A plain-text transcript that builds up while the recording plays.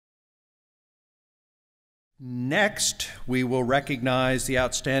Next, we will recognize the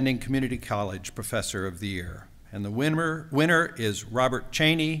Outstanding Community College Professor of the Year. And the winner is Robert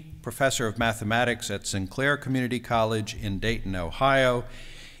Chaney, Professor of Mathematics at Sinclair Community College in Dayton, Ohio.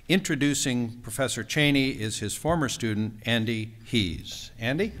 Introducing Professor Chaney is his former student, Andy Hees.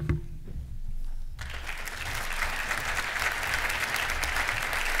 Andy?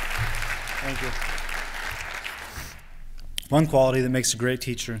 Thank you. One quality that makes a great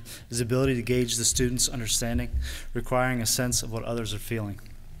teacher is the ability to gauge the student's understanding, requiring a sense of what others are feeling.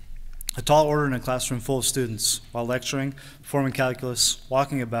 A tall order in a classroom full of students, while lecturing, performing calculus,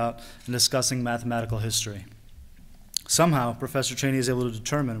 walking about, and discussing mathematical history. Somehow, Professor Chaney is able to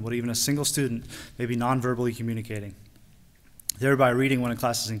determine what even a single student may be non-verbally communicating, thereby reading when a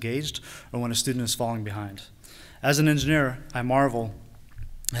class is engaged or when a student is falling behind. As an engineer, I marvel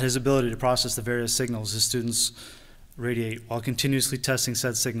at his ability to process the various signals his students radiate while continuously testing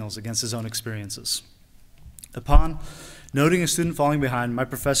said signals against his own experiences. Upon noting a student falling behind, my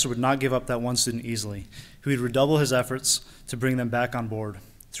professor would not give up that one student easily. He would redouble his efforts to bring them back on board.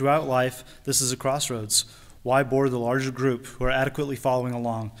 Throughout life, this is a crossroads. Why board the larger group who are adequately following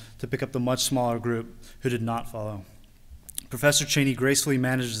along to pick up the much smaller group who did not follow? Professor Chaney gracefully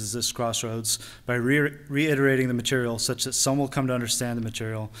manages this crossroads by reiterating the material such that some will come to understand the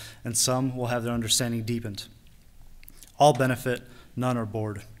material and some will have their understanding deepened. All benefit, none are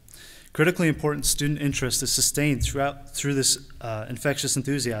bored. Critically important student interest is sustained through this infectious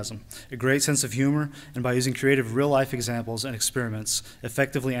enthusiasm, a great sense of humor, and by using creative real-life examples and experiments,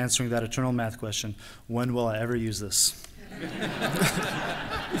 effectively answering that eternal math question, when will I ever use this?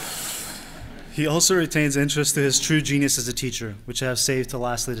 He also retains interest through his true genius as a teacher, which I have saved to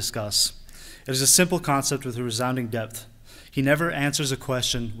lastly discuss. It is a simple concept with a resounding depth. He never answers a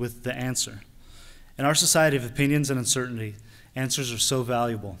question with the answer. In our society of opinions and uncertainty, answers are so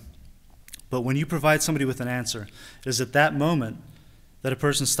valuable. But when you provide somebody with an answer, it is at that moment that a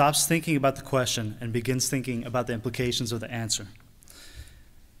person stops thinking about the question and begins thinking about the implications of the answer.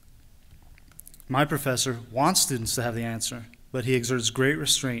 My professor wants students to have the answer, but he exerts great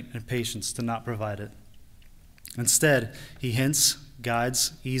restraint and patience to not provide it. Instead, he hints,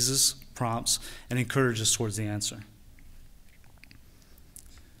 guides, eases, prompts, and encourages towards the answer,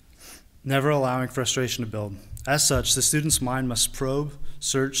 never allowing frustration to build. As such, the student's mind must probe,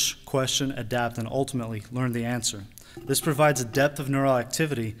 search, question, adapt, and ultimately learn the answer. This provides a depth of neural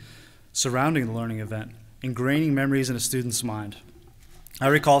activity surrounding the learning event, ingraining memories in a student's mind. I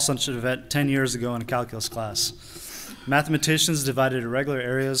recall such an event 10 years ago in a calculus class. Mathematicians divided irregular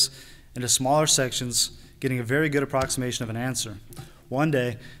areas into smaller sections, getting a very good approximation of an answer. One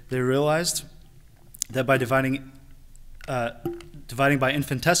day, they realized that by dividing by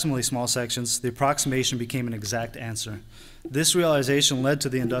infinitesimally small sections, the approximation became an exact answer. This realization led to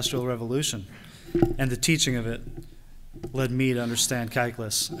the Industrial Revolution, and the teaching of it led me to understand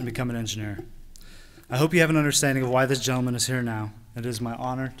calculus and become an engineer. I hope you have an understanding of why this gentleman is here now. It is my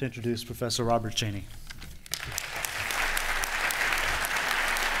honor to introduce Professor Robert Chaney.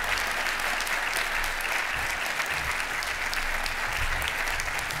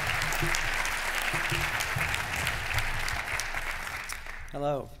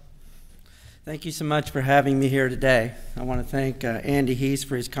 Hello. Thank you so much for having me here today. I want to thank Andy Hees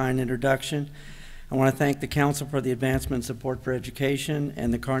for his kind introduction. I want to thank the Council for the Advancement and Support for Education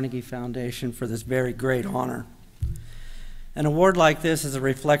and the Carnegie Foundation for this very great honor. An award like this is a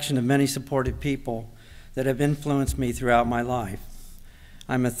reflection of many supportive people that have influenced me throughout my life.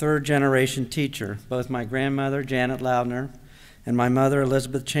 I'm a third-generation teacher. Both my grandmother, Janet Loudner, and my mother,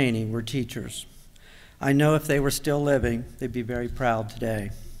 Elizabeth Chaney, were teachers. I know if they were still living, they'd be very proud today.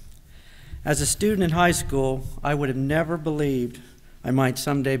 As a student in high school, I would have never believed I might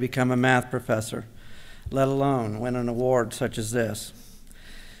someday become a math professor, let alone win an award such as this.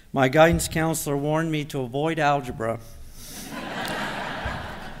 My guidance counselor warned me to avoid algebra,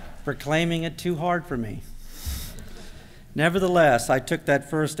 proclaiming it too hard for me. Nevertheless, I took that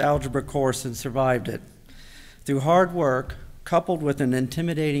first algebra course and survived it. Through hard work, coupled with an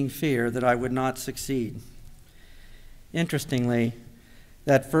intimidating fear that I would not succeed. Interestingly,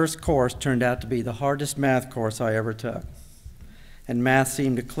 that first course turned out to be the hardest math course I ever took, and math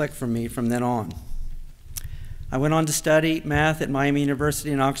seemed to click for me from then on. I went on to study math at Miami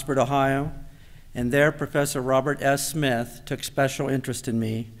University in Oxford, Ohio, and there Professor Robert S. Smith took special interest in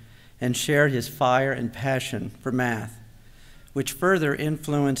me and shared his fire and passion for math, which further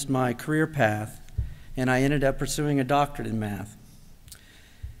influenced my career path, and I ended up pursuing a doctorate in math.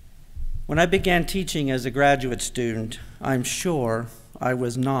 When I began teaching as a graduate student, I'm sure I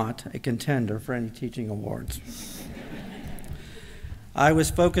was not a contender for any teaching awards. I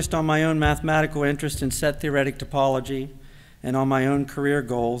was focused on my own mathematical interest in set theoretic topology and on my own career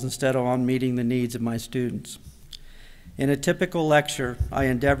goals instead of on meeting the needs of my students. In a typical lecture, I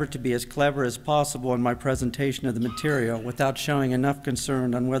endeavored to be as clever as possible in my presentation of the material without showing enough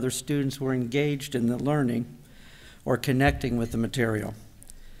concern on whether students were engaged in the learning or connecting with the material.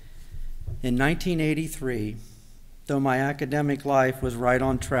 In 1983, though my academic life was right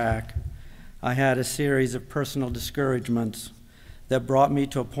on track, I had a series of personal discouragements that brought me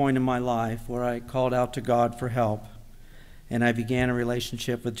to a point in my life where I called out to God for help, and I began a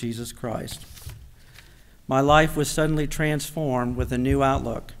relationship with Jesus Christ. My life was suddenly transformed with a new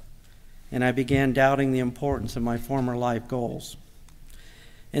outlook, and I began doubting the importance of my former life goals.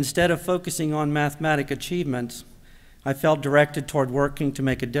 Instead of focusing on mathematic achievements, I felt directed toward working to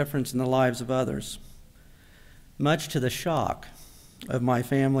make a difference in the lives of others. Much to the shock of my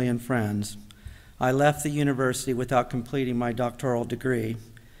family and friends, I left the university without completing my doctoral degree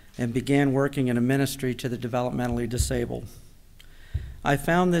and began working in a ministry to the developmentally disabled. I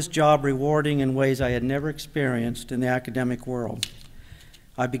found this job rewarding in ways I had never experienced in the academic world.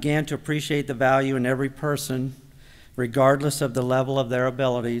 I began to appreciate the value in every person, regardless of the level of their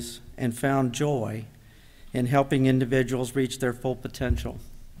abilities, and found joy in helping individuals reach their full potential.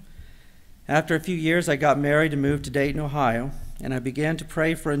 After a few years, I got married and moved to Dayton, Ohio, and I began to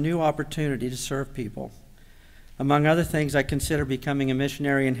pray for a new opportunity to serve people. Among other things, I considered becoming a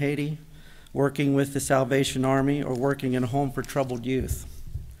missionary in Haiti, working with the Salvation Army, or working in a home for troubled youth.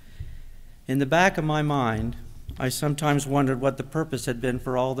 In the back of my mind, I sometimes wondered what the purpose had been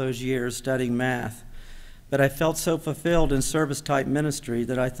for all those years studying math, but I felt so fulfilled in service-type ministry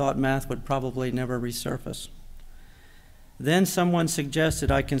that I thought math would probably never resurface. Then someone suggested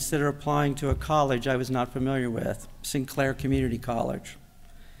I consider applying to a college I was not familiar with, Sinclair Community College.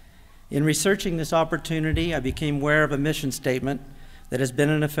 In researching this opportunity, I became aware of a mission statement that has been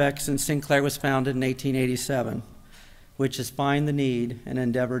in effect since Sinclair was founded in 1887, which is find the need and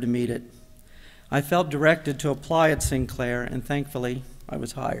endeavor to meet it. I felt directed to apply at Sinclair, and thankfully, I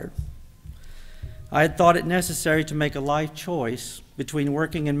was hired. I had thought it necessary to make a life choice between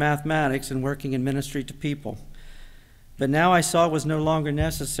working in mathematics and working in ministry to people. But now I saw it was no longer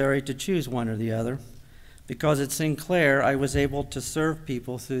necessary to choose one or the other, because at Sinclair I was able to serve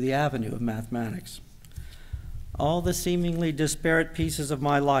people through the avenue of mathematics. All the seemingly disparate pieces of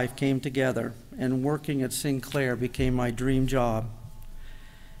my life came together, and working at Sinclair became my dream job.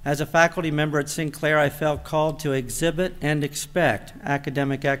 As a faculty member at Sinclair, I felt called to exhibit and expect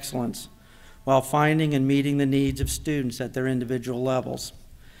academic excellence while finding and meeting the needs of students at their individual levels.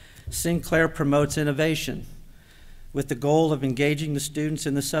 Sinclair promotes innovation with the goal of engaging the students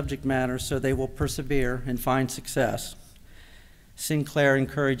in the subject matter so they will persevere and find success. Sinclair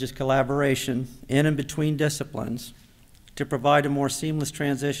encourages collaboration in and between disciplines to provide a more seamless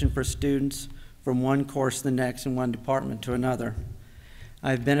transition for students from one course to the next and one department to another.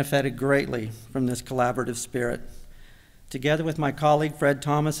 I've benefited greatly from this collaborative spirit. Together with my colleague Fred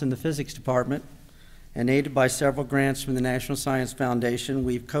Thomas in the physics department, and aided by several grants from the National Science Foundation,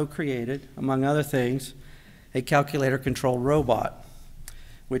 we've co-created, among other things, a calculator-controlled robot,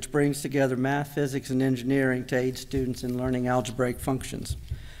 which brings together math, physics, and engineering to aid students in learning algebraic functions.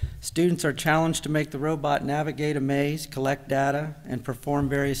 Students are challenged to make the robot navigate a maze, collect data, and perform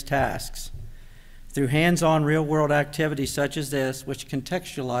various tasks. Through hands-on real-world activities such as this, which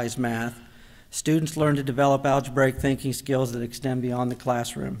contextualize math, students learn to develop algebraic thinking skills that extend beyond the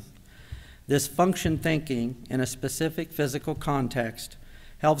classroom. This function thinking in a specific physical context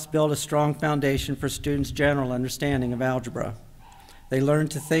helps build a strong foundation for students' general understanding of algebra. They learn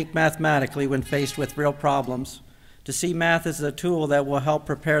to think mathematically when faced with real problems, to see math as a tool that will help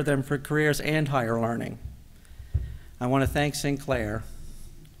prepare them for careers and higher learning. I want to thank Sinclair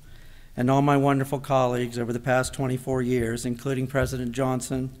and all my wonderful colleagues over the past 24 years, including President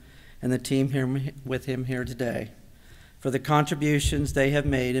Johnson and the team here with him here today, for the contributions they have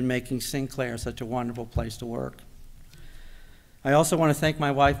made in making Sinclair such a wonderful place to work. I also want to thank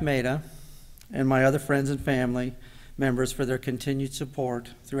my wife, Maida, and my other friends and family members for their continued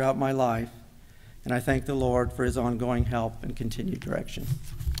support throughout my life, and I thank the Lord for his ongoing help and continued direction.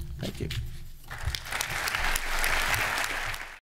 Thank you.